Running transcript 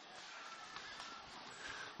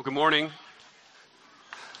Well, good morning.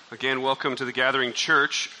 Again, welcome to the Gathering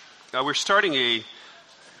Church. We're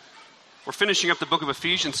finishing up the book of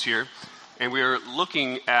Ephesians here, and we are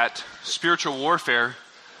looking at spiritual warfare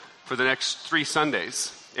for the next 3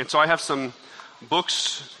 Sundays. And so I have some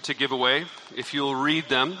books to give away. If you'll read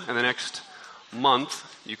them in the next month,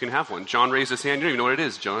 you can have one. John raised his hand. You don't even know what it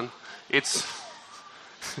is, John. It's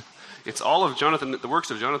all of the works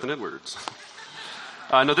of Jonathan Edwards.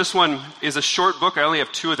 No, this one is a short book. I only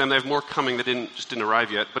have 2 of them. I have more coming that didn't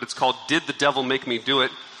arrive yet. But it's called Did the Devil Make Me Do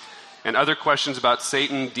It? And Other Questions About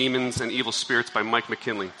Satan, Demons, and Evil Spirits by Mike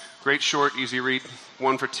McKinley. Great, short, easy read.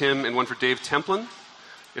 One for Tim and one for Dave Templin.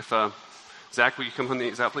 If Zach, will you come on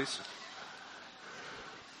these out, please?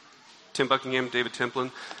 Tim Buckingham, David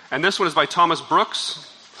Templin. And this one is by Thomas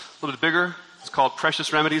Brooks, a little bit bigger. It's called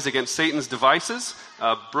Precious Remedies Against Satan's Devices.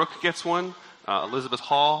 Brooke gets one. Elizabeth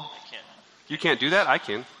Hall. You can't do that? I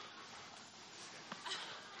can.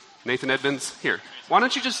 Nathan Edmonds, here. Why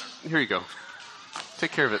don't you here you go.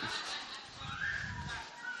 Take care of it.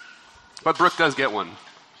 But Brooke does get one.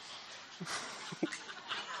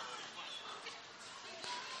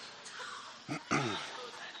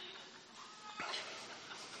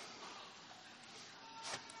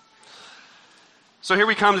 So here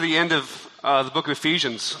we come to the end of the book of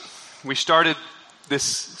Ephesians. We started this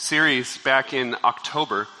series back in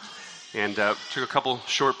October. And took a couple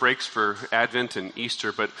short breaks for Advent and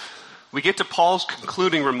Easter, but we get to Paul's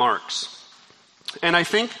concluding remarks. And I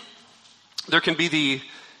think there can be the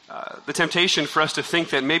temptation for us to think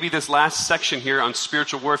that maybe this last section here on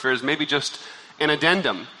spiritual warfare is maybe just an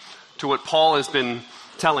addendum to what Paul has been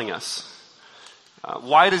telling us.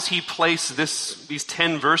 Why does he place these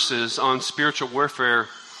 10 verses on spiritual warfare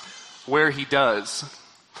where he does?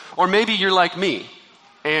 Or maybe you're like me,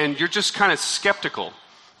 and you're just kind of skeptical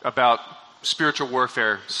about spiritual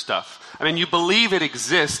warfare stuff. I mean, you believe it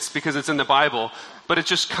exists because it's in the Bible, but it's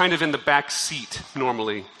just kind of in the back seat,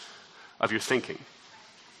 normally, of your thinking.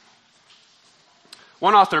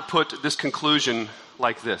 One author put this conclusion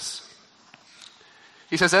like this.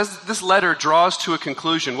 He says, as this letter draws to a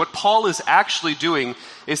conclusion, what Paul is actually doing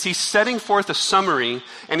is he's setting forth a summary,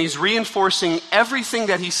 and he's reinforcing everything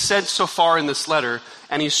that he's said so far in this letter,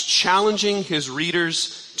 and he's challenging his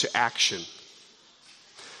readers to action.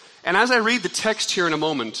 And as I read the text here in a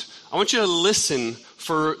moment, I want you to listen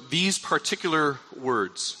for these particular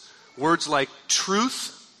words. Words like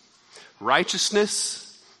truth,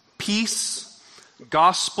 righteousness, peace,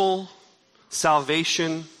 gospel,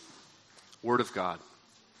 salvation, word of God.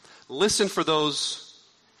 Listen for those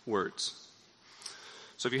words.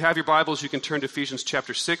 So if you have your Bibles, you can turn to Ephesians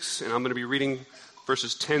chapter 6, and I'm going to be reading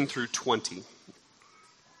verses 10 through 20.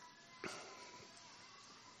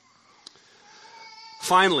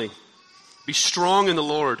 Finally, be strong in the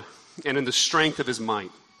Lord and in the strength of his might.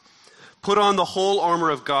 Put on the whole armor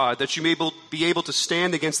of God, that you may be able to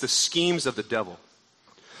stand against the schemes of the devil.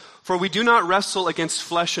 For we do not wrestle against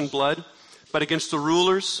flesh and blood, but against the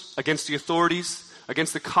rulers, against the authorities,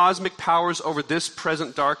 against the cosmic powers over this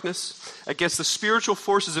present darkness, against the spiritual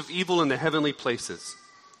forces of evil in the heavenly places.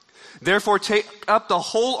 Therefore take up the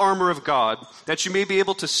whole armor of God, that you may be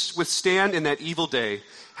able to withstand in that evil day,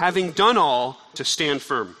 having done all, to stand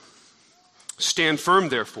firm. Stand firm,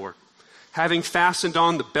 therefore, having fastened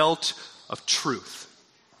on the belt of truth,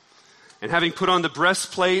 and having put on the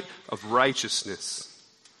breastplate of righteousness,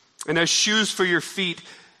 and as shoes for your feet,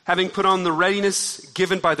 having put on the readiness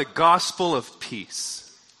given by the gospel of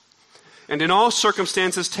peace. And in all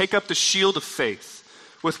circumstances take up the shield of faith,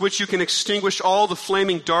 with which you can extinguish all the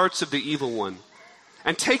flaming darts of the evil one,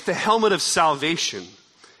 and take the helmet of salvation,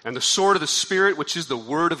 and the sword of the Spirit, which is the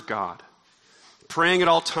word of God, praying at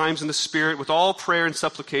all times in the Spirit with all prayer and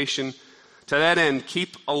supplication. To that end,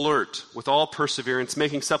 keep alert with all perseverance,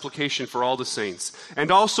 making supplication for all the saints, and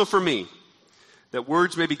also for me, that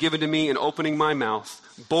words may be given to me in opening my mouth,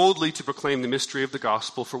 boldly to proclaim the mystery of the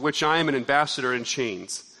gospel, for which I am an ambassador in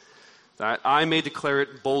chains, that I may declare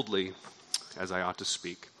it boldly as I ought to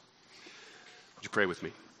speak. Would you pray with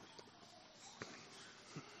me?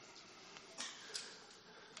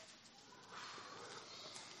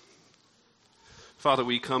 Father,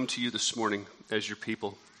 we come to you this morning as your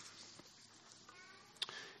people.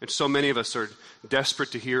 And so many of us are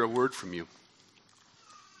desperate to hear a word from you.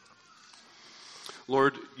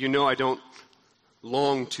 Lord, you know I don't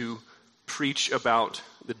long to preach about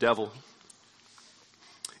the devil.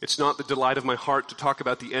 It's not the delight of my heart to talk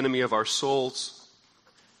about the enemy of our souls.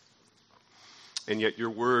 And yet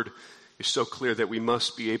your word is so clear that we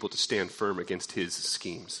must be able to stand firm against his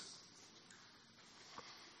schemes.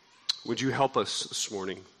 Would you help us this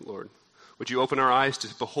morning, Lord? Would you open our eyes to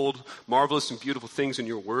behold marvelous and beautiful things in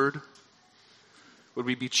your word? Would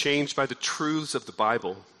we be changed by the truths of the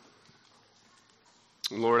Bible?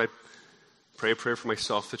 And Lord, I pray a prayer for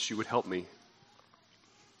myself that you would help me.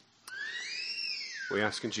 We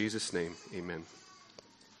ask in Jesus' name, amen.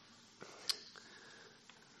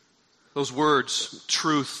 Those words,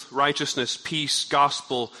 truth, righteousness, peace,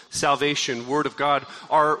 gospel, salvation, word of God,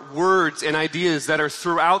 are words and ideas that are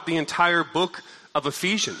throughout the entire book of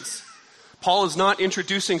Ephesians. Paul is not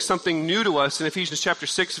introducing something new to us in Ephesians chapter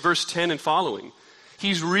 6, verse 10 and following.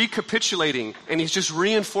 He's recapitulating and he's just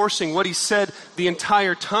reinforcing what he said the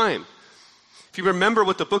entire time. If you remember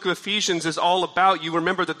what the book of Ephesians is all about, you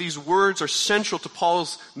remember that these words are central to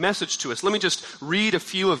Paul's message to us. Let me just read a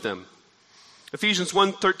few of them. Ephesians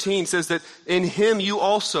 1:13 says that in him you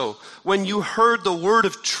also, when you heard the word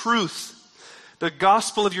of truth, the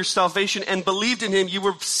gospel of your salvation, and believed in him, you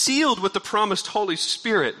were sealed with the promised Holy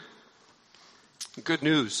Spirit. Good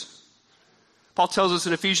news. Paul tells us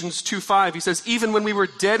in Ephesians 2:5, he says, even when we were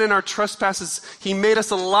dead in our trespasses, he made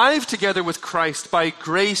us alive together with Christ. By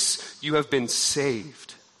grace you have been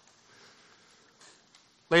saved.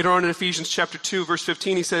 Later on in Ephesians chapter 2, verse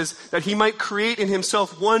 15, he says that he might create in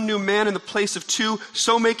himself one new man in the place of two,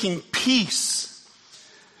 so making peace,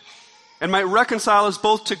 and might reconcile us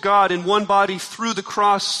both to God in one body through the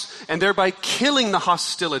cross, and thereby killing the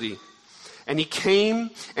hostility. And he came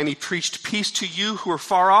and he preached peace to you who are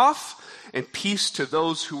far off and peace to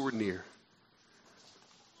those who were near.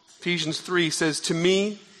 Ephesians 3 says, to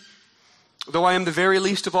me, though I am the very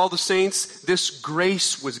least of all the saints, this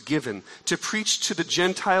grace was given to preach to the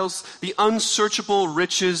Gentiles the unsearchable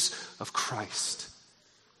riches of Christ.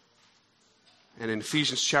 And in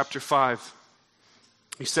Ephesians chapter 5,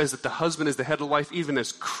 he says that the husband is the head of the wife, even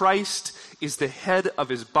as Christ is the head of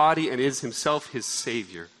his body and is himself his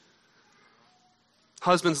Savior.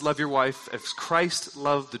 Husbands, love your wife as Christ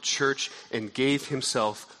loved the church and gave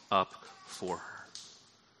himself up for her.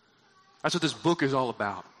 That's what this book is all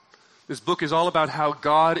about. This book is all about how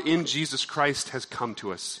God in Jesus Christ has come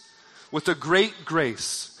to us with a great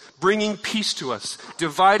grace, bringing peace to us,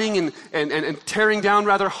 dividing and tearing down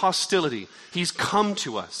rather hostility. He's come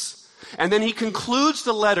to us. And then he concludes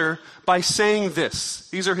the letter by saying this.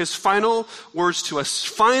 These are his final words to us.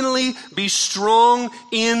 Finally, be strong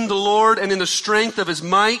in the Lord and in the strength of his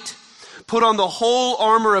might. Put on the whole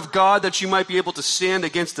armor of God that you might be able to stand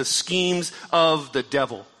against the schemes of the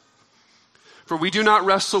devil. For we do not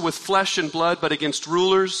wrestle with flesh and blood, but against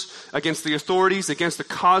rulers, against the authorities, against the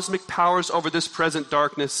cosmic powers over this present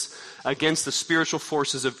darkness, against the spiritual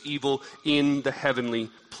forces of evil in the heavenly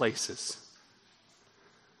places.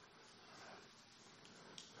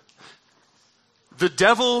 The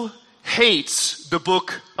devil hates the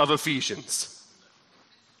book of Ephesians.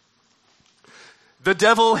 The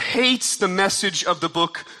devil hates the message of the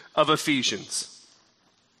book of Ephesians.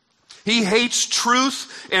 He hates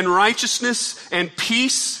truth and righteousness and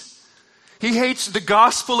peace. He hates the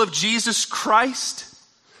gospel of Jesus Christ.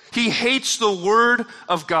 He hates the word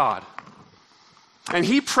of God. And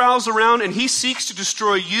he prowls around and he seeks to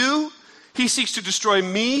destroy you. He seeks to destroy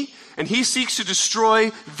me. And he seeks to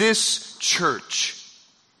destroy this church.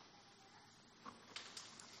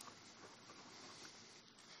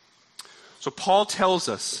 So Paul tells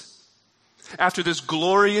us, after this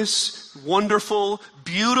glorious, wonderful,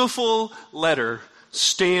 beautiful letter,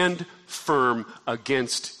 stand firm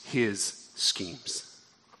against his schemes.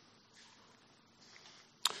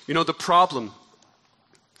 You know, the problem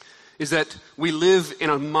is that we live in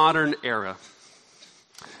a modern era.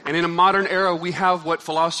 And in a modern era, we have what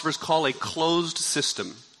philosophers call a closed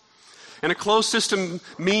system. And a closed system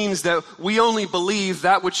means that we only believe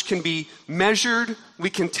that which can be measured, we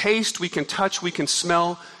can taste, we can touch, we can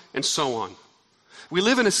smell, and so on. We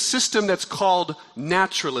live in a system that's called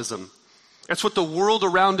naturalism. That's what the world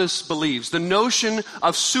around us believes. The notion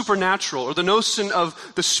of supernatural or the notion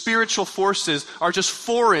of the spiritual forces are just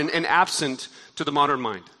foreign and absent to the modern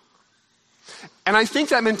mind. And I think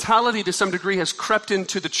that mentality to some degree has crept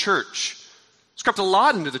into the church. It's crept a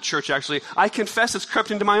lot into the church, actually. I confess it's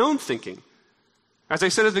crept into my own thinking. As I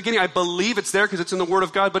said at the beginning, I believe it's there because it's in the Word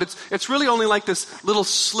of God, but it's really only like this little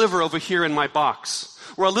sliver over here in my box,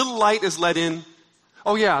 where a little light is let in.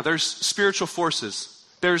 Oh yeah, there's spiritual forces.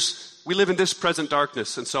 We live in this present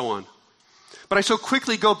darkness, and so on. But I so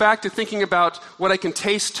quickly go back to thinking about what I can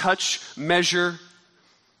taste, touch, measure,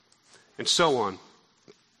 and so on.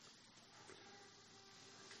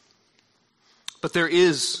 But there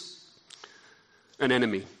is an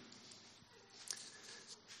enemy.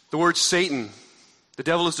 The word Satan, the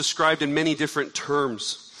devil, is described in many different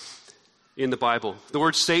terms in the Bible. The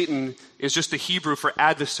word Satan is just the Hebrew for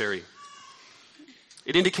adversary.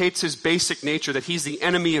 It indicates his basic nature, that he's the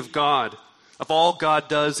enemy of God, of all God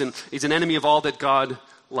does, and he's an enemy of all that God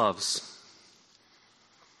loves.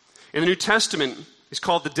 In the New Testament, he's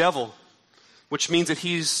called the devil, which means that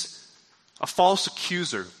he's a false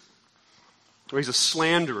accuser, or he's a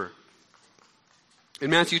slanderer. In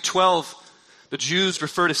Matthew 12, the Jews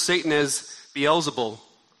refer to Satan as Beelzebul,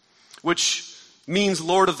 which means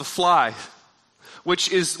Lord of the Fly,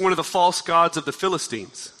 which is one of the false gods of the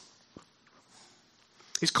Philistines.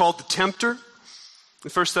 He's called the tempter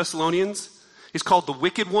in 1 Thessalonians. He's called the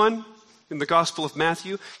wicked one in the Gospel of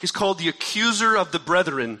Matthew. He's called the accuser of the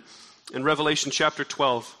brethren in Revelation chapter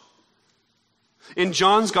 12. In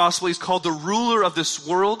John's Gospel, he's called the ruler of this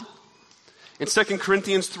world. In 2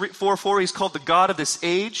 Corinthians 4:4, he's called the God of this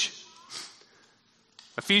age.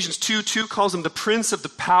 Ephesians 2:2 calls him the prince of the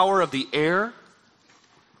power of the air.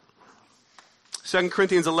 2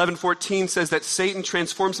 Corinthians 11:14 says that Satan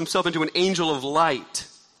transforms himself into an angel of light.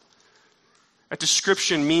 That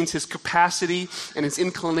description means his capacity and his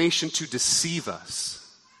inclination to deceive us.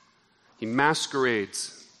 He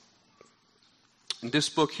masquerades. In this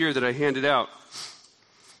book here that I handed out,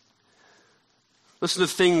 listen to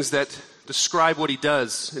things that describe what he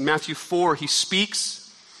does. In Matthew 4, he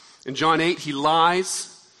speaks. In John 8, he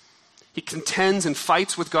lies. He contends and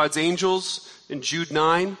fights with God's angels. In Jude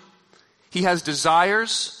 9, he has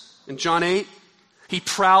desires. In John 8, he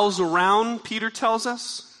prowls around, Peter tells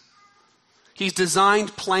us. He's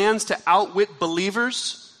designed plans to outwit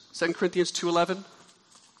believers, 2 Corinthians 2:11.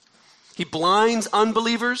 He blinds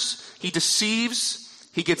unbelievers. He deceives.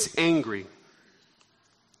 He gets angry.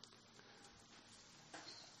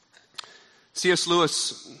 C.S.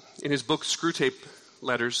 Lewis, in his book Screwtape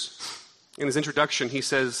Letters, in his introduction, he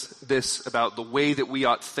says this about the way that we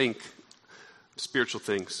ought to think of spiritual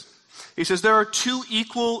things. He says, there are two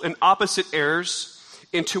equal and opposite errors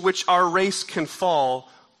into which our race can fall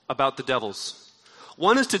about the devils.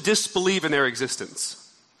 One is to disbelieve in their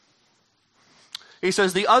existence. He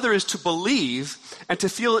says the other is to believe and to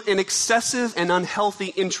feel an excessive and unhealthy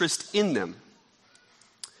interest in them.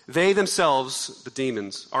 They themselves, the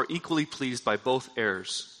demons, are equally pleased by both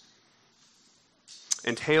errors,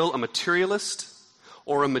 and hail a materialist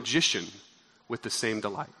or a magician with the same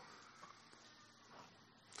delight.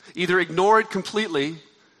 Either ignore it completely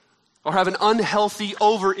or have an unhealthy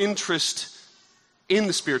over-interest in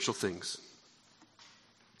the spiritual things.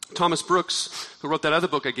 Thomas Brooks, who wrote that other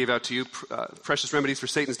book I gave out to you, Precious Remedies for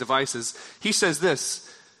Satan's Devices, he says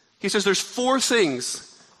this. He says there's four things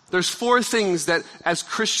that as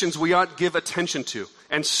Christians we ought to give attention to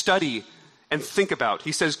and study and think about.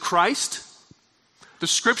 He says Christ, the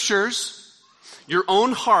Scriptures, your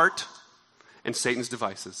own heart, and Satan's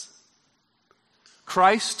devices.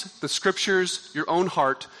 Christ, the Scriptures, your own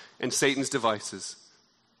heart, and Satan's devices.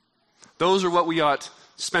 Those are what we ought to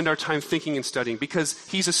spend our time thinking and studying, because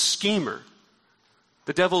he's a schemer.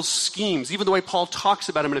 The devil's schemes, even the way Paul talks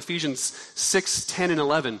about him in Ephesians 6, 10, and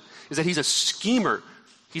 11, is that he's a schemer.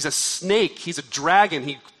 He's a snake. He's a dragon.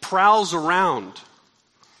 He prowls around,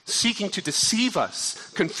 seeking to deceive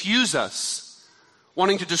us, confuse us,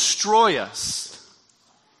 wanting to destroy us.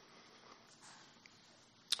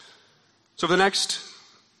 So for the next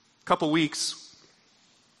couple weeks,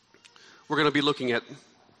 we're going to be looking at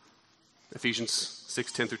Ephesians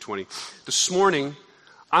 6, 10 through 20. This morning,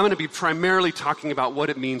 I'm going to be primarily talking about what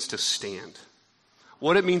it means to stand.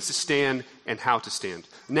 What it means to stand and how to stand.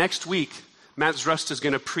 Next week, Matt Zrust is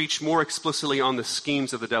going to preach more explicitly on the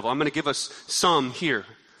schemes of the devil. I'm going to give us some here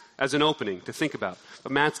as an opening to think about.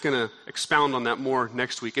 But Matt's going to expound on that more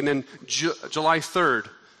next week. And then July 3rd,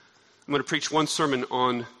 I'm going to preach one sermon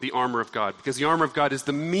on the armor of God, because the armor of God is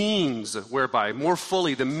the means whereby, more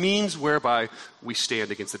fully, the means whereby we stand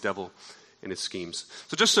against the devil and his schemes.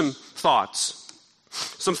 So just some thoughts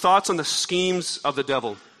on the schemes of the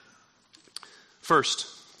devil. First,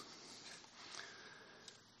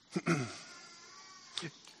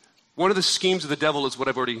 one of the schemes of the devil is what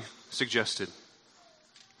I've already suggested,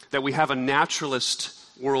 that we have a naturalist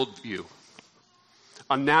worldview.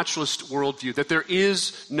 A naturalist worldview, that there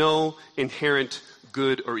is no inherent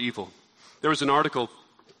good or evil. There was an article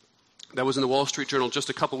that was in the Wall Street Journal just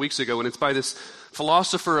a couple weeks ago, and it's by this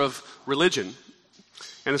philosopher of religion.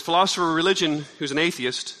 And this philosopher of religion, who's an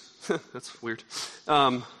atheist, that's weird,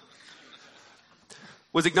 was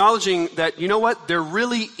acknowledging that, you know what, there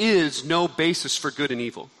really is no basis for good and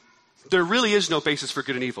evil. There really is no basis for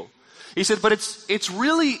good and evil. He said, but it's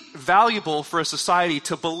really valuable for a society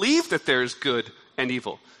to believe that there's good and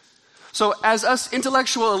evil. So as us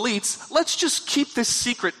intellectual elites, let's just keep this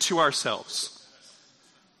secret to ourselves.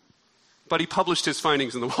 But he published his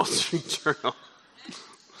findings in the Wall Street Journal.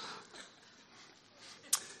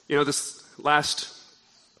 You know, this last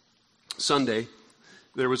Sunday,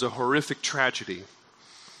 there was a horrific tragedy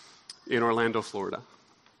in Orlando, Florida,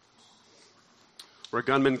 where a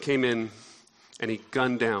gunman came in and he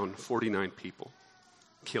gunned down 49 people,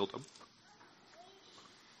 killed them.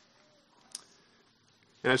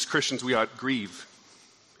 And as Christians, we ought grieve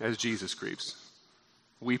as Jesus grieves.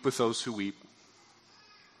 Weep with those who weep.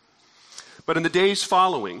 But in the days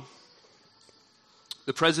following,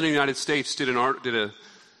 the President of the United States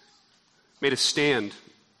made a stand.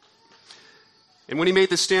 And when he made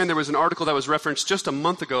this stand, there was an article that was referenced just a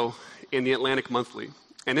month ago in the Atlantic Monthly.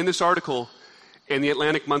 And in this article, in the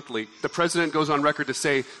Atlantic Monthly, the President goes on record to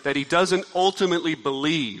say that he doesn't ultimately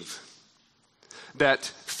believe that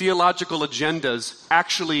theological agendas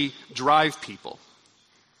actually drive people.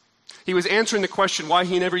 He was answering the question why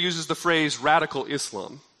he never uses the phrase radical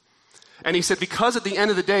Islam. And he said, because at the end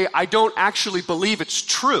of the day, I don't actually believe it's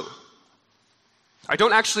true. I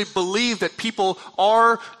don't actually believe that people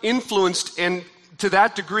are influenced and to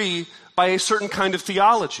that degree by a certain kind of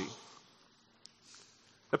theology.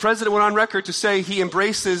 The President went on record to say he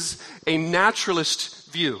embraces a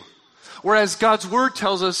naturalist view. Whereas God's Word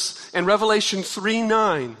tells us in Revelation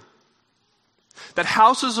 3:9 that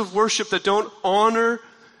houses of worship that don't honor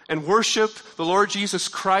and worship the Lord Jesus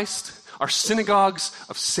Christ are synagogues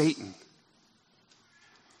of Satan.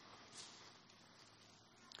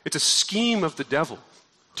 It's a scheme of the devil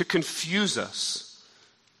to confuse us,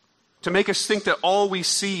 to make us think that all we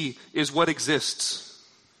see is what exists.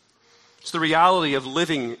 It's the reality of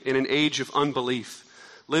living in an age of unbelief,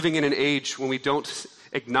 living in an age when we don't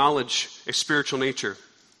acknowledge a spiritual nature.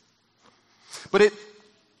 But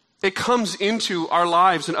it comes into our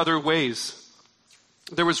lives in other ways.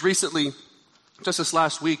 There was recently, just this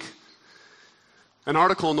last week, an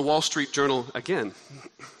article in the Wall Street Journal again,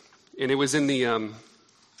 and it was in the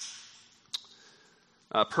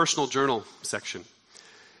personal journal section.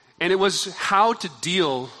 And it was how to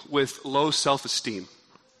deal with low self-esteem.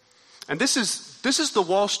 And this is the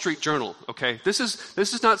Wall Street Journal, okay? This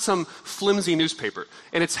is not some flimsy newspaper.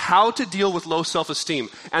 And it's how to deal with low self-esteem.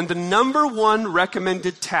 And the number one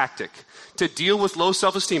recommended tactic to deal with low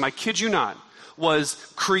self-esteem, I kid you not,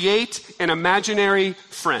 was create an imaginary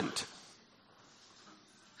friend.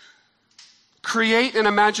 Create an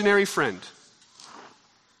imaginary friend.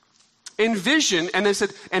 Envision, and they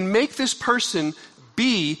said, and make this person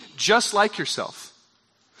be just like yourself,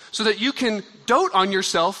 so that you can dote on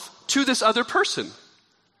yourself to this other person,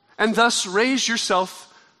 and thus raise your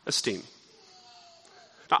self-esteem.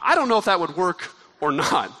 Now, I don't know if that would work or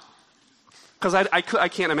not, because I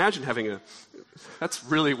can't imagine having that's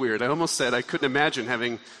really weird. I almost said I couldn't imagine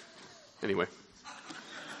having, anyway.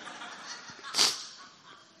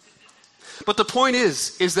 But the point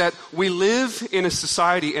is that we live in a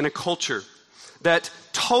society, in a culture that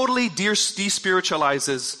totally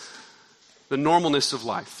despiritualizes the normalness of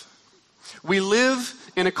life. We live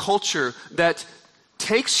in a culture that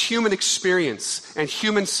takes human experience and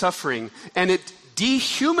human suffering and it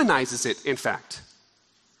dehumanizes it, in fact.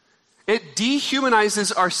 It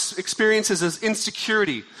dehumanizes our experiences as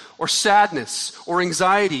insecurity or sadness or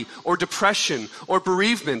anxiety or depression or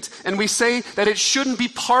bereavement, and we say that it shouldn't be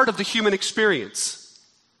part of the human experience.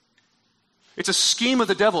 It's a scheme of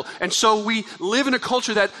the devil, and so we live in a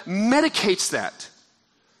culture that medicates that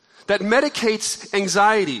medicates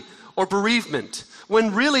anxiety or bereavement,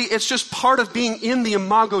 when really it's just part of being in the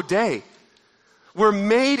imago Dei. We're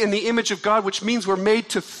made in the image of God, which means we're made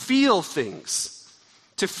to feel things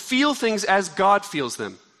as God feels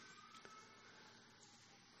them.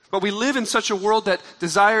 But we live in such a world that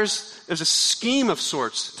desires, there's a scheme of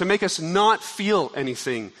sorts to make us not feel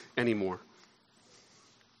anything anymore.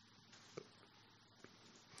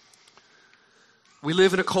 We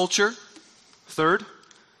live in a culture, third,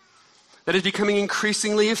 that is becoming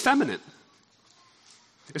increasingly effeminate.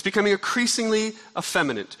 It's becoming increasingly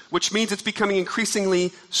effeminate, which means it's becoming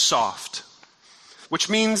increasingly soft, which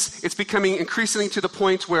means it's becoming increasingly to the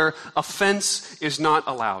point where offense is not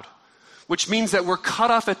allowed, which means that we're cut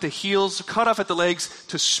off at the heels, cut off at the legs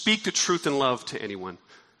to speak the truth in love to anyone.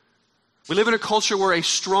 We live in a culture where a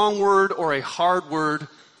strong word or a hard word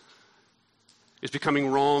is becoming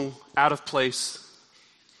wrong, out of place,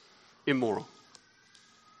 immoral.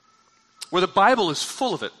 Where the Bible is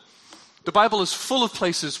full of it. The Bible is full of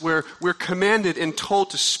places where we're commanded and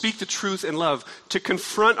told to speak the truth in love, to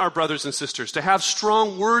confront our brothers and sisters, to have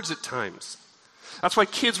strong words at times. That's why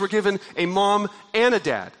kids were given a mom and a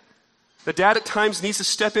dad. The dad at times needs to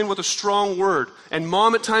step in with a strong word, and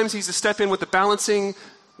mom at times needs to step in with a balancing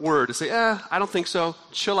word to say, I don't think so.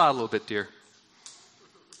 Chill out a little bit, dear.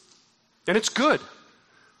 And it's good.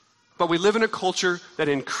 But we live in a culture that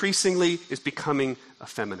increasingly is becoming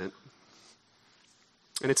effeminate.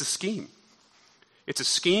 And it's a scheme. It's a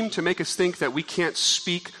scheme to make us think that we can't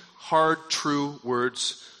speak hard, true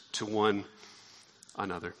words to one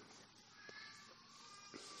another.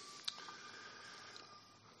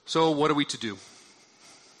 So what are we to do?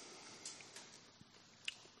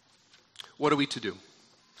 What are we to do?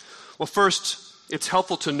 Well, first, it's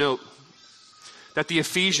helpful to note that the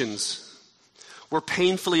Ephesians were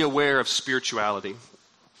painfully aware of spirituality.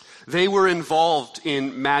 They were involved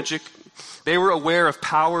in magic. They were aware of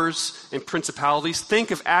powers and principalities.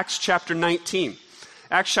 Think of Acts chapter 19.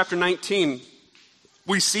 Acts chapter 19,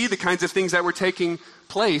 we see the kinds of things that were taking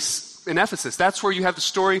place in Ephesus. That's where you have the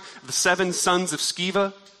story of the 7 sons of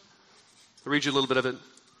Sceva. I'll read you a little bit of it.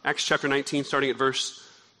 Acts chapter 19, starting at verse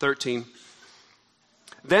 13.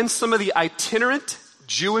 Then some of the itinerant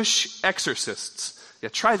Jewish exorcists. Yeah,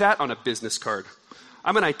 try that on a business card.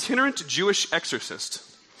 I'm an itinerant Jewish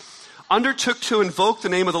exorcist. Undertook to invoke the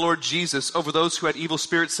name of the Lord Jesus over those who had evil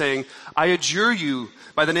spirits, saying, I adjure you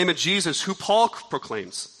by the name of Jesus, who Paul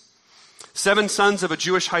proclaims. 7 sons of a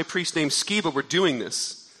Jewish high priest named Sceva were doing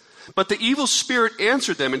this. But the evil spirit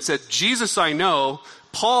answered them and said, Jesus I know,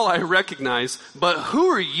 Paul I recognize, but who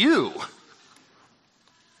are you?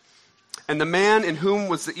 And the man in whom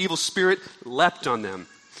was the evil spirit leapt on them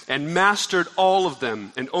and mastered all of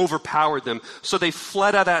them and overpowered them. So they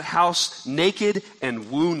fled out of that house naked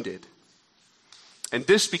and wounded. And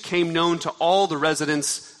this became known to all the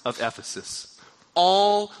residents of Ephesus.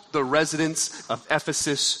 All the residents of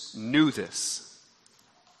Ephesus knew this,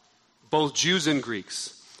 both Jews and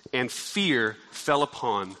Greeks, and fear fell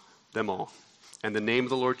upon them all. And the name of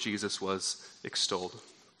the Lord Jesus was extolled.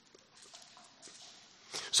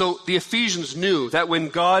 So the Ephesians knew that when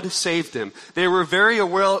God saved them, they were very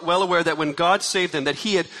well aware that when God saved them, that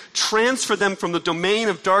he had transferred them from the domain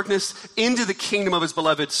of darkness into the kingdom of his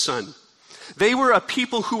beloved Son. They were a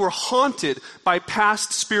people who were haunted by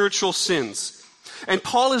past spiritual sins. And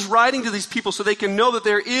Paul is writing to these people so they can know that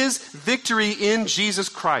there is victory in Jesus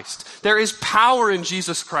Christ. There is power in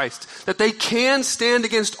Jesus Christ. That they can stand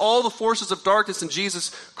against all the forces of darkness in Jesus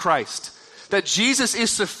Christ. That Jesus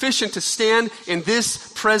is sufficient to stand in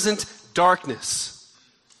this present darkness.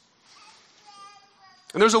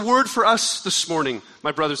 And there's a word for us this morning,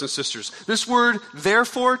 my brothers and sisters. This word,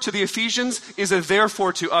 therefore, to the Ephesians is a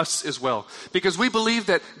therefore to us as well. Because we believe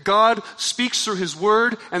that God speaks through his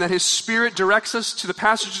word and that his Spirit directs us to the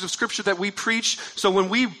passages of Scripture that we preach. So when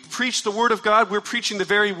we preach the word of God, we're preaching the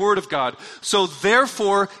very word of God. So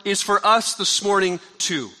therefore is for us this morning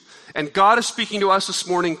too. And God is speaking to us this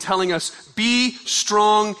morning, telling us, be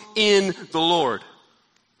strong in the Lord.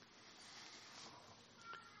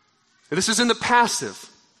 And this is in the passive.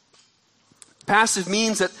 Passive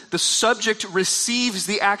means that the subject receives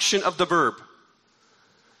the action of the verb.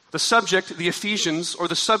 The subject, the Ephesians, or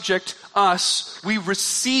the subject, us, we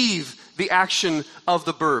receive the action of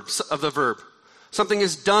the verb. Something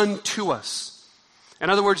is done to us. In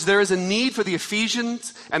other words, there is a need for the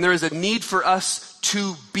Ephesians, and there is a need for us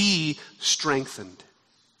to be strengthened.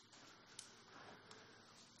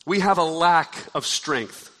 We have a lack of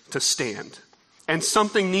strength to stand. And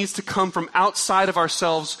something needs to come from outside of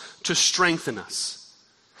ourselves to strengthen us.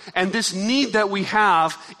 And this need that we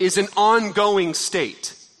have is an ongoing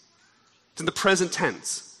state. It's in the present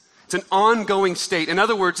tense. It's an ongoing state. In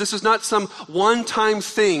other words, this is not some one-time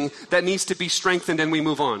thing that needs to be strengthened and we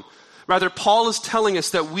move on. Rather, Paul is telling us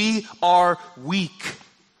that we are weak.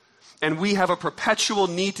 And we have a perpetual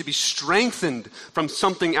need to be strengthened from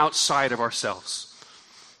something outside of ourselves.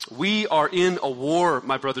 We are in a war,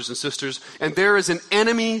 my brothers and sisters, and there is an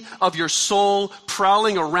enemy of your soul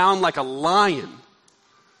prowling around like a lion.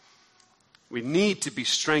 We need to be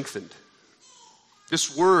strengthened.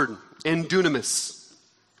 This word, endunamis,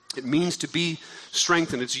 it means to be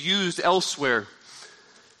strengthened. It's used elsewhere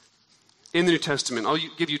in the New Testament. I'll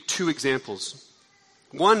give you 2 examples.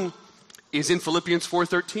 One is in Philippians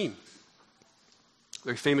 4:13,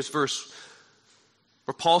 very famous verse,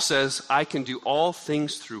 where Paul says, I can do all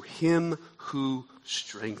things through him who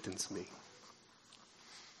strengthens me.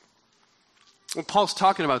 What Paul's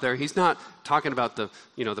talking about there, he's not talking about the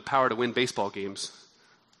power to win baseball games,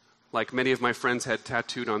 like many of my friends had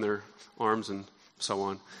tattooed on their arms and so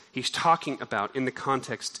on. He's talking about, in the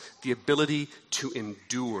context, the ability to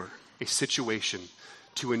endure a situation,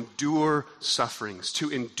 to endure sufferings, to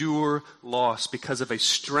endure loss because of a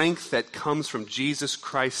strength that comes from Jesus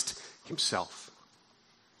Christ himself.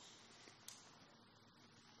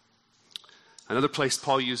 Another place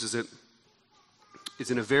Paul uses it is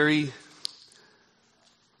in a very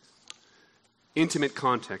intimate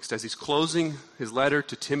context, as he's closing his letter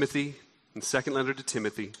to Timothy, the second letter to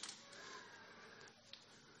Timothy,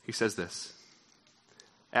 he says this: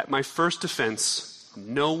 "At my first offense,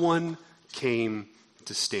 no one came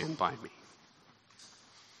to stand by me.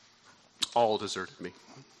 All deserted me.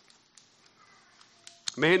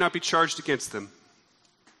 May it not be charged against them,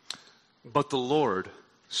 but the Lord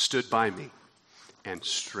stood by me and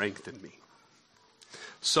strengthened me,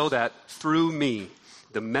 so that through me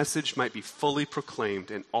the message might be fully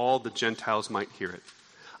proclaimed and all the Gentiles might hear it.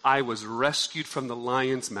 I was rescued from the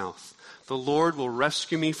lion's mouth. The Lord will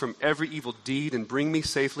rescue me from every evil deed and bring me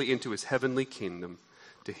safely into his heavenly kingdom.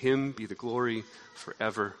 To him be the glory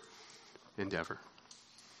forever and ever."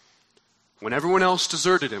 When everyone else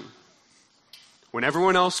deserted him, when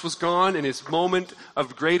everyone else was gone in his moment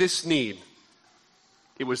of greatest need,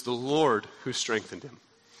 it was the Lord who strengthened him.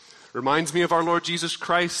 Reminds me of our Lord Jesus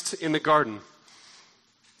Christ in the garden,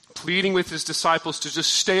 pleading with his disciples to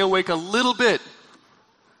just stay awake a little bit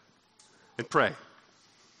and pray.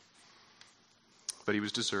 But he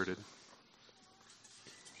was deserted.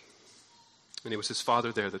 And it was his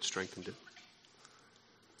Father there that strengthened him.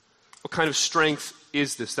 What kind of strength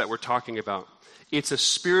is this that we're talking about? It's a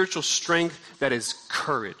spiritual strength that is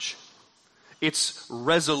courage. It's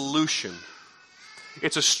resolution.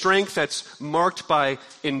 It's a strength that's marked by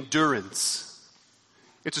endurance.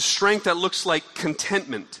 It's a strength that looks like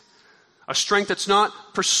contentment. A strength that's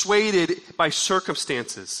not persuaded by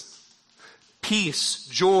circumstances. Peace,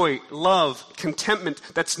 joy, love, contentment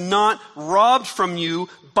that's not robbed from you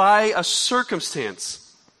by a circumstance.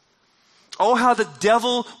 Oh, how the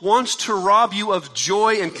devil wants to rob you of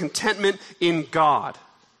joy and contentment in God.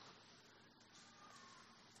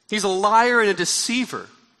 He's a liar and a deceiver.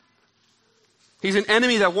 He's an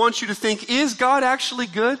enemy that wants you to think, is God actually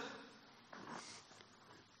good?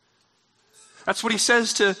 That's what he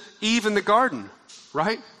says to Eve in the garden,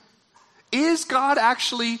 right? Is God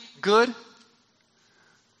actually good?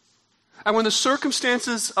 And when the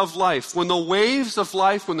circumstances of life, when the waves of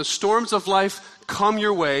life, when the storms of life come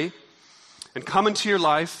your way and come into your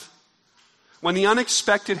life, when the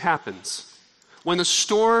unexpected happens, when the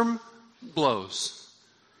storm blows,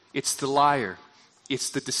 it's the liar,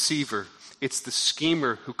 it's the deceiver, it's the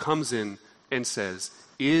schemer who comes in and says,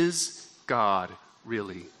 is God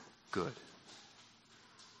really good?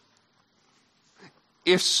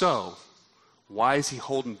 If so, why is he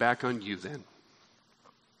holding back on you then?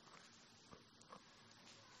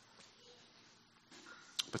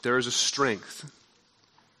 But there is a strength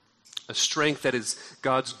that is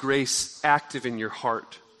God's grace active in your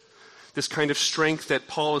heart. This kind of strength that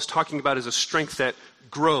Paul is talking about is a strength that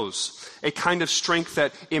grows, a kind of strength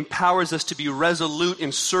that empowers us to be resolute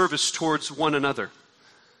in service towards one another.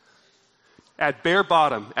 At bare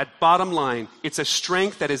bottom, at bottom line, it's a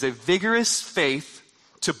strength that is a vigorous faith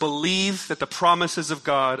to believe that the promises of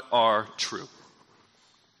God are true.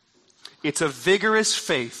 It's a vigorous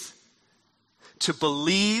faith to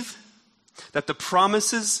believe that the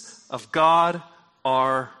promises of God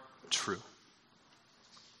are true.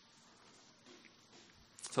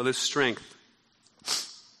 So this strength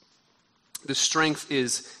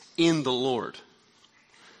is in the Lord.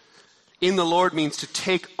 In the Lord means to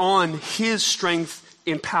take on his strength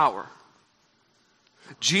in power.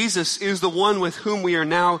 Jesus is the one with whom we are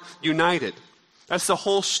now united. That's the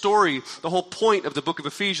whole story, the whole point of the book of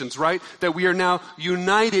Ephesians, right? That we are now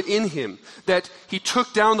united in him. That he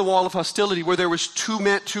took down the wall of hostility where there was two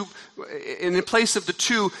men, and in place of the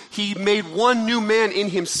two, he made one new man in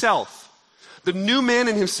himself. The new man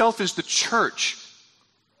in himself is the church.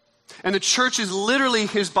 And the church is literally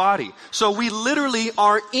his body. So we literally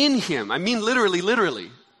are in him. I mean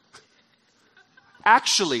literally.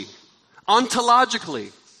 Actually,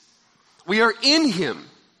 ontologically, we are in him.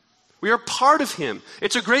 We are part of him.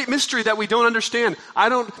 It's a great mystery that we don't understand. I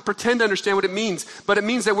don't pretend to understand what it means, but it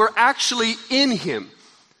means that we're actually in him.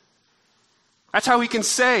 That's how he can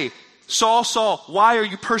say, Saul, Saul, why are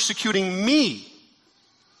you persecuting me?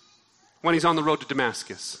 When he's on the road to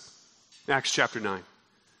Damascus, Acts chapter 9.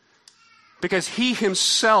 Because he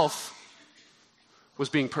himself was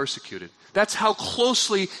being persecuted. That's how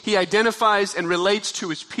closely he identifies and relates to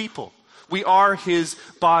his people. We are his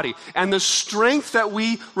body. And the strength that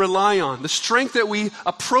we rely on, the strength that we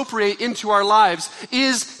appropriate into our lives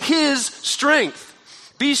is his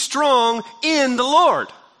strength. Be strong in the Lord.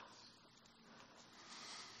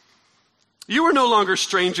 You are no longer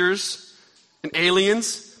strangers and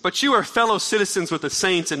aliens, but you are fellow citizens with the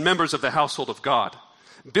saints and members of the household of God,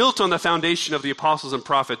 built on the foundation of the apostles and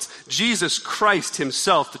prophets, Jesus Christ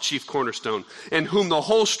himself, the chief cornerstone, in whom the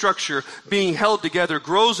whole structure, being held together,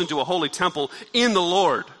 grows into a holy temple in the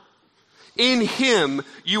Lord. In him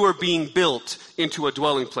you are being built into a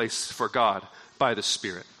dwelling place for God by the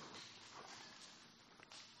Spirit.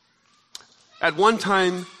 At one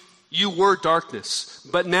time you were darkness,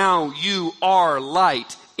 but now you are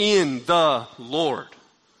light in the Lord.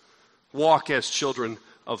 Walk as children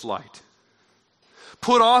of light.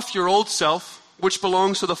 Put off your old self, which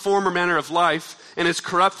belongs to the former manner of life and is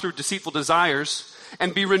corrupt through deceitful desires,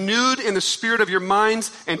 and be renewed in the spirit of your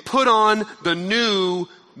minds, and put on the new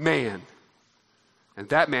man. And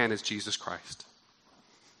that man is Jesus Christ.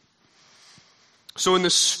 So in the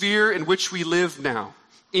sphere in which we live now,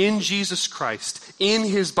 in Jesus Christ, in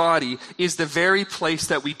his body, is the very place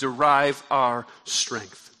that we derive our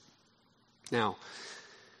strength. Now,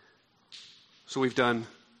 so we've done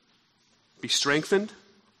be strengthened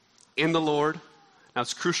in the Lord. Now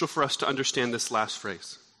it's crucial for us to understand this last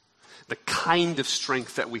phrase. The kind of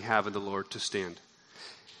strength that we have in the Lord to stand.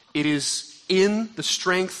 It is in the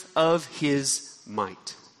strength of his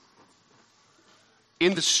might.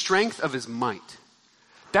 In the strength of his might.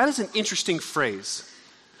 That is an interesting phrase.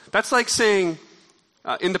 That's like saying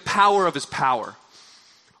in the power of his power,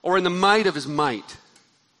 or in the might of his might.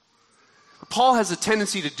 Paul has a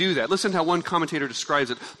tendency to do that. Listen to how one commentator describes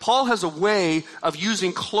it. Paul has a way of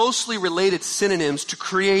using closely related synonyms to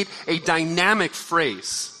create a dynamic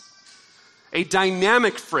phrase. A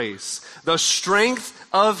dynamic phrase. The strength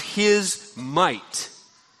of his might.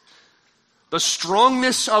 The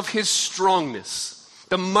strongness of his strongness.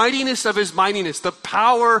 The mightiness of his mightiness. The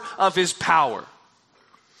power of his power.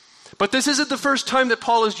 But this isn't the first time that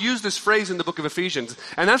Paul has used this phrase in the book of Ephesians.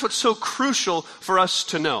 And that's what's so crucial for us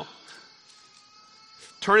to know.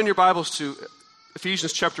 Turn in your Bibles to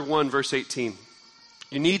Ephesians chapter 1, verse 18.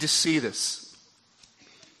 You need to see this.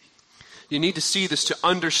 You need to see this to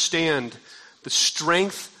understand the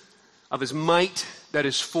strength of his might that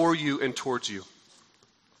is for you and towards you.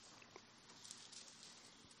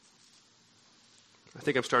 I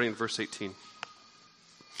think I'm starting in verse 18.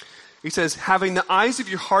 He says, having the eyes of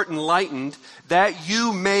your heart enlightened, that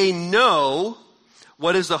you may know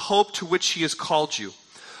what is the hope to which he has called you.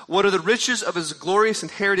 What are the riches of his glorious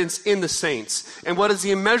inheritance in the saints? And what is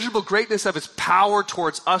the immeasurable greatness of his power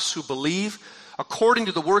towards us who believe, according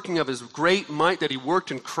to the working of his great might that he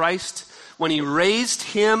worked in Christ, when he raised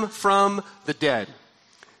him from the dead,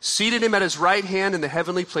 seated him at his right hand in the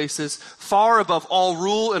heavenly places, far above all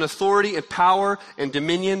rule and authority and power and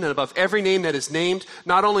dominion, and above every name that is named,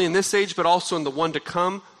 not only in this age, but also in the one to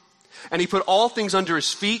come. And he put all things under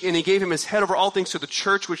his feet, and he gave him his head over all things to the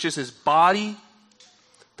church, which is his body,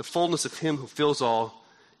 the fullness of him who fills all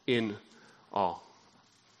in all.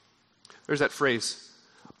 There's that phrase,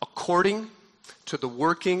 according to the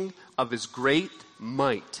working of his great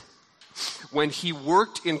might. When he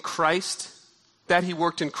worked in Christ,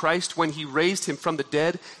 when he raised him from the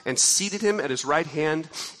dead and seated him at his right hand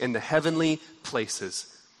in the heavenly places.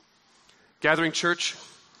 Gathering Church,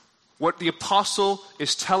 what the apostle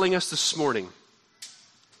is telling us this morning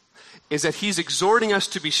is that he's exhorting us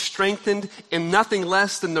to be strengthened in nothing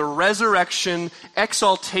less than the resurrection,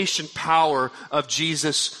 exaltation power of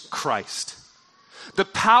Jesus Christ. The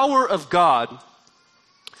power of God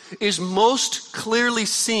is most clearly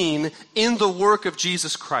seen in the work of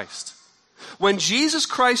Jesus Christ. When Jesus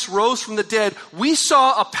Christ rose from the dead, we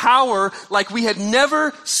saw a power like we had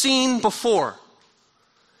never seen before.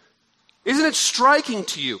 Isn't it striking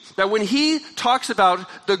to you that when he talks about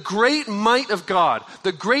the great might of God,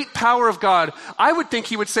 the great power of God, I would think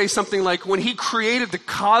he would say something like when he created the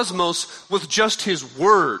cosmos with just his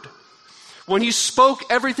word. When he spoke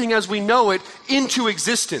everything as we know it into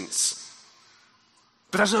existence.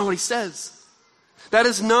 But that's not what he says. That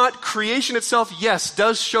is not creation itself, yes,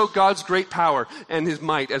 does show God's great power and his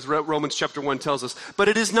might, as Romans chapter 1 tells us. But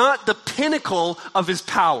it is not the pinnacle of his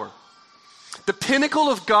power. The pinnacle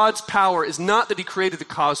of God's power is not that he created the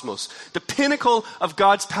cosmos. The pinnacle of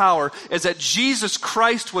God's power is that Jesus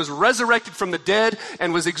Christ was resurrected from the dead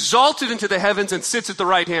and was exalted into the heavens and sits at the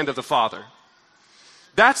right hand of the Father.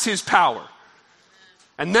 That's his power.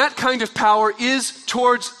 And that kind of power is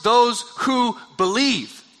towards those who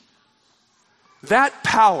believe. That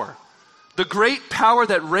power, the great power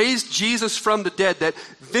that raised Jesus from the dead, that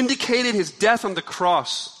vindicated his death on the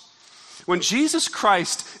cross. When Jesus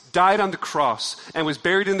Christ died on the cross and was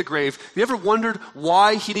buried in the grave, have you ever wondered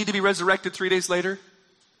why he needed to be resurrected 3 days later?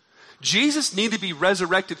 Jesus needed to be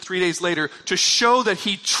resurrected 3 days later to show that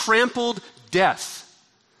he trampled death,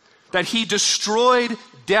 that he destroyed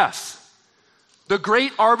death. The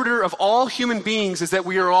great arbiter of all human beings is that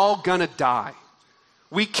we are all gonna die.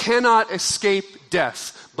 We cannot escape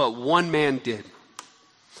death, but one man did.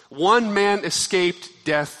 One man escaped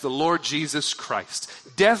death, the Lord Jesus Christ.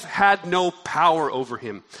 Death had no power over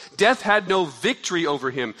him. Death had no victory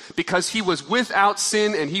over him because he was without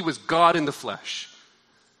sin and he was God in the flesh.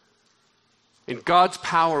 And God's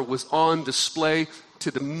power was on display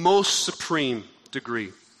to the most supreme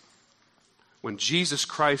degree when Jesus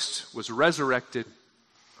Christ was resurrected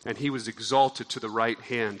and he was exalted to the right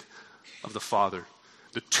hand of the Father.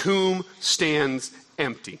 The tomb stands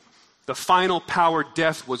empty. The final power,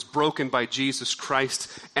 death, was broken by Jesus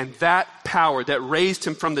Christ, and that power that raised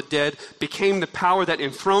him from the dead became the power that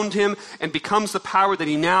enthroned him and becomes the power that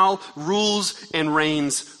he now rules and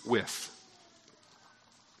reigns with.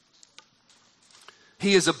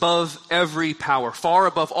 He is above every power, far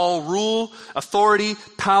above all rule, authority,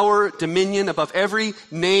 power, dominion, above every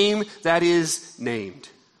name that is named.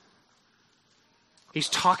 He's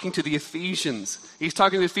talking to the Ephesians. He's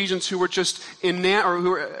talking to the Ephesians who were just who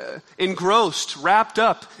were engrossed, wrapped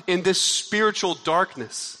up in this spiritual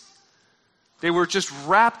darkness. They were just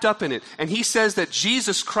wrapped up in it. And he says that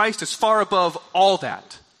Jesus Christ is far above all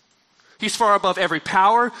that. He's far above every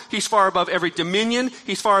power. He's far above every dominion.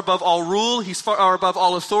 He's far above all rule. He's far above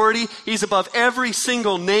all authority. He's above every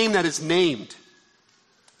single name that is named.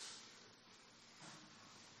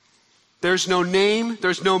 There's no name,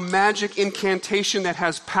 there's no magic incantation that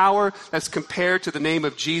has power that's compared to the name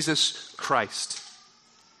of Jesus Christ.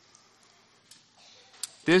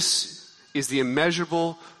 This is the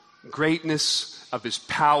immeasurable greatness of his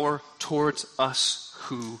power towards us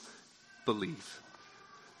who believe.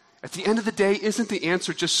 At the end of the day, isn't the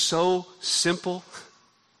answer just so simple?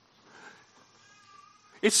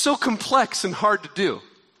 It's so complex and hard to do.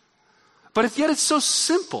 But yet it's so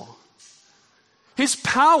simple. His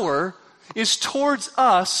power is towards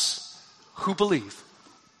us who believe.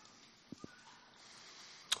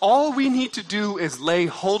 All we need to do is lay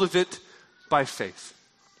hold of it by faith.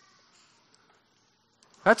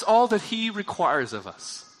 That's all that he requires of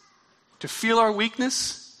us. To feel our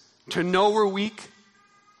weakness, to know we're weak,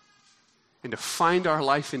 and to find our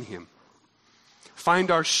life in him. Find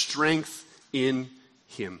our strength in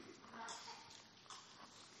him.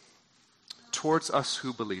 Towards us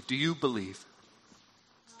who believe. Do you believe?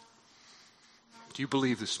 Do you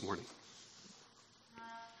believe this morning?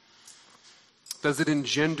 Does it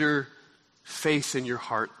engender faith in your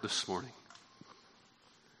heart this morning?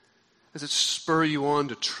 Does it spur you on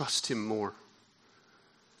to trust him more?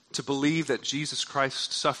 To believe that Jesus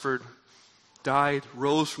Christ suffered, died,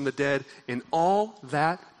 rose from the dead, and all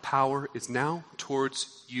that power is now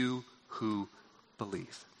towards you who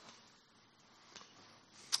believe.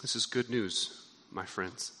 This is good news, my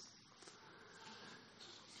friends.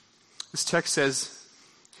 This text says,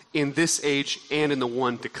 in this age and in the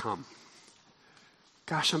one to come.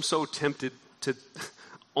 Gosh, I'm so tempted to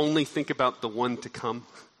only think about the one to come.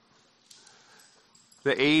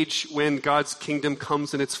 The age when God's kingdom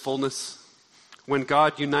comes in its fullness, when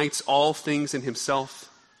God unites all things in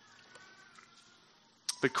himself.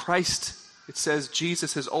 But Christ, it says,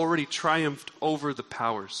 Jesus has already triumphed over the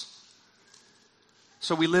powers.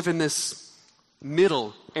 So we live in this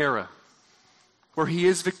middle era where he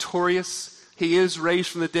is victorious, he is raised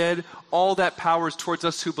from the dead, all that power is towards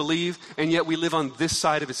us who believe, and yet we live on this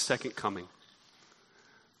side of his second coming,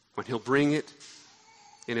 when he'll bring it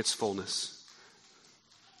in its fullness.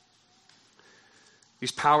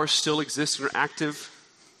 These powers still exist and are active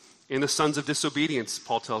in the sons of disobedience,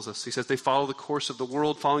 Paul tells us. He says they follow the course of the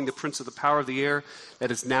world, following the prince of the power of the air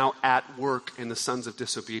that is now at work in the sons of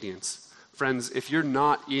disobedience. Friends, if you're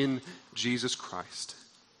not in Jesus Christ,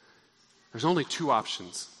 there's only two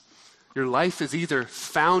options. Your life is either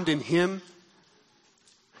found in him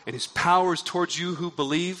and his power is towards you who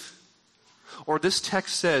believe, or this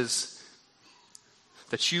text says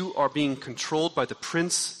that you are being controlled by the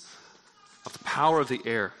prince of the power of the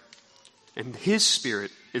air, and his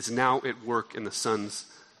spirit is now at work in the sons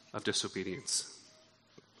of disobedience.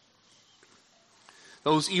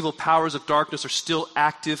 Those evil powers of darkness are still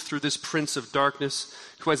active through this prince of darkness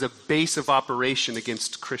who has a base of operation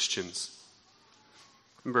against Christians.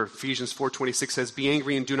 Remember, Ephesians 4:26 says, be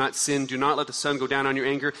angry and do not sin. Do not let the sun go down on your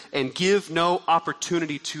anger, and give no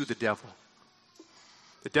opportunity to the devil.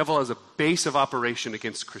 The devil has a base of operation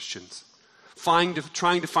against Christians, trying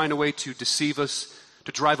to find a way to deceive us,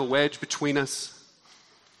 to drive a wedge between us.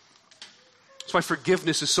 That's why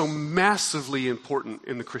forgiveness is so massively important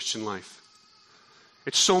in the Christian life.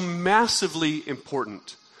 It's so massively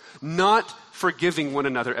important. Not forgiving one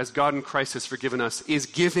another as God in Christ has forgiven us is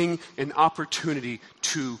giving an opportunity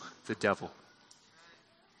to the devil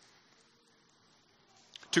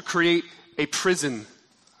to create a prison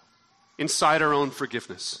inside our own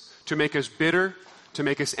forgiveness, to make us bitter, to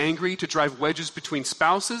make us angry, to drive wedges between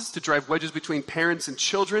spouses, to drive wedges between parents and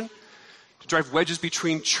children, to drive wedges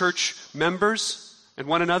between church members and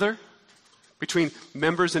one another, between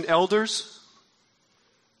members and elders.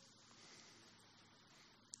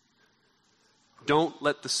 Don't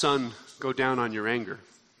let the sun go down on your anger,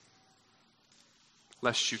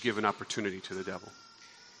 lest you give an opportunity to the devil.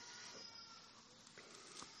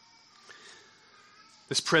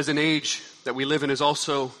 This present age that we live in is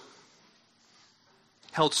also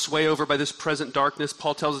held sway over by this present darkness.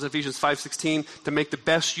 Paul tells us in Ephesians 5:16 to make the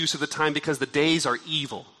best use of the time because the days are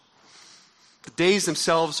evil. The days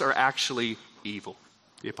themselves are actually evil,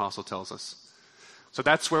 the apostle tells us. So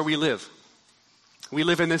that's where we live. We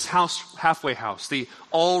live in this house, halfway house, the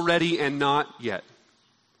already and not yet.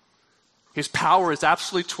 His power is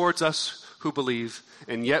absolutely towards us who believe,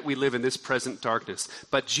 and yet we live in this present darkness.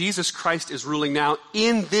 But Jesus Christ is ruling now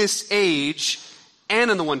in this age and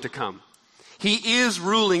in the one to come. He is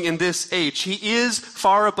ruling in this age. He is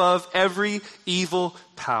far above every evil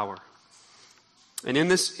power. And in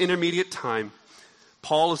this intermediate time,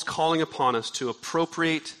 Paul is calling upon us to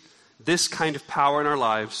appropriate this kind of power in our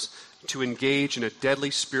lives to engage in a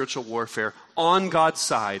deadly spiritual warfare on God's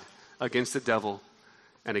side against the devil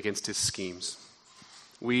and against his schemes.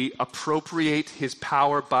 We appropriate his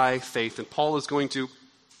power by faith. And Paul is going to,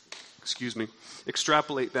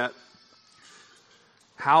 extrapolate that,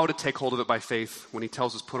 how to take hold of it by faith when he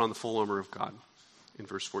tells us put on the full armor of God in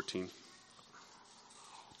verse 14.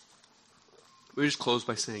 We just close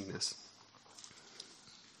by saying this.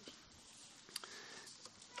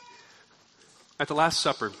 At the Last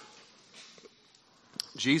Supper,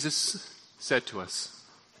 Jesus said to us,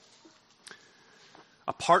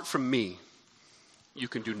 apart from me, you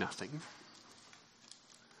can do nothing.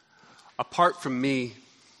 Apart from me,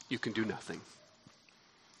 you can do nothing.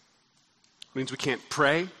 It means we can't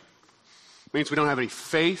pray. It means we don't have any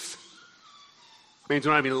faith. It means we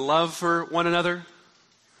don't have any love for one another.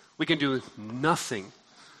 We can do nothing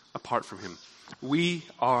apart from him. We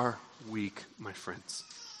are weak, my friends.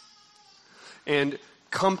 And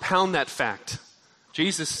compound that fact.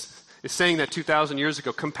 Jesus is saying that 2,000 years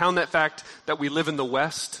ago. Compound that fact that we live in the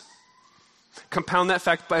West. Compound that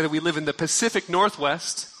fact by that we live in the Pacific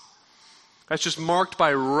Northwest. That's just marked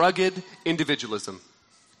by rugged individualism.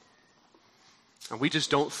 And we just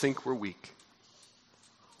don't think we're weak.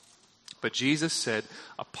 But Jesus said,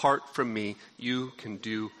 apart from me, you can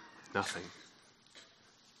do nothing.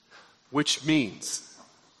 Which means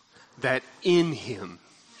that in him,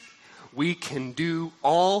 we can do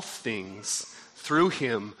all things through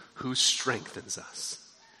him who strengthens us.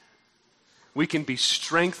 We can be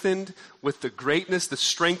strengthened with the greatness, the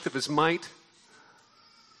strength of his might.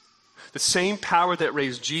 The same power that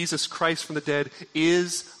raised Jesus Christ from the dead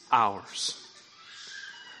is ours.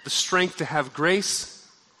 The strength to have grace,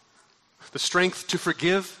 the strength to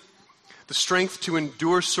forgive, the strength to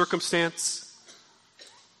endure circumstance,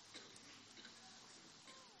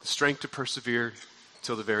 the strength to persevere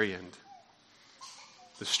till the very end.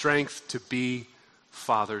 The strength to be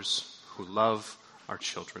fathers who love our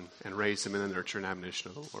children and raise them in the nurture and admonition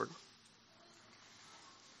of the Lord.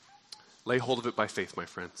 Lay hold of it by faith, my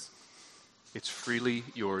friends. It's freely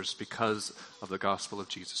yours because of the gospel of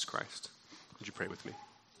Jesus Christ. Would you pray with me?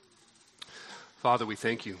 Father, we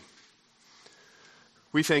thank you.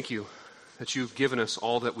 We thank you that you've given us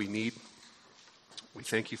all that we need. We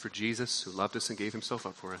thank you for Jesus who loved us and gave himself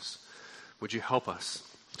up for us. Would you help us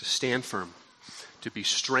to stand firm, to be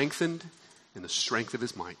strengthened in the strength of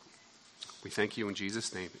his might. We thank you in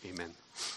Jesus' name. Amen.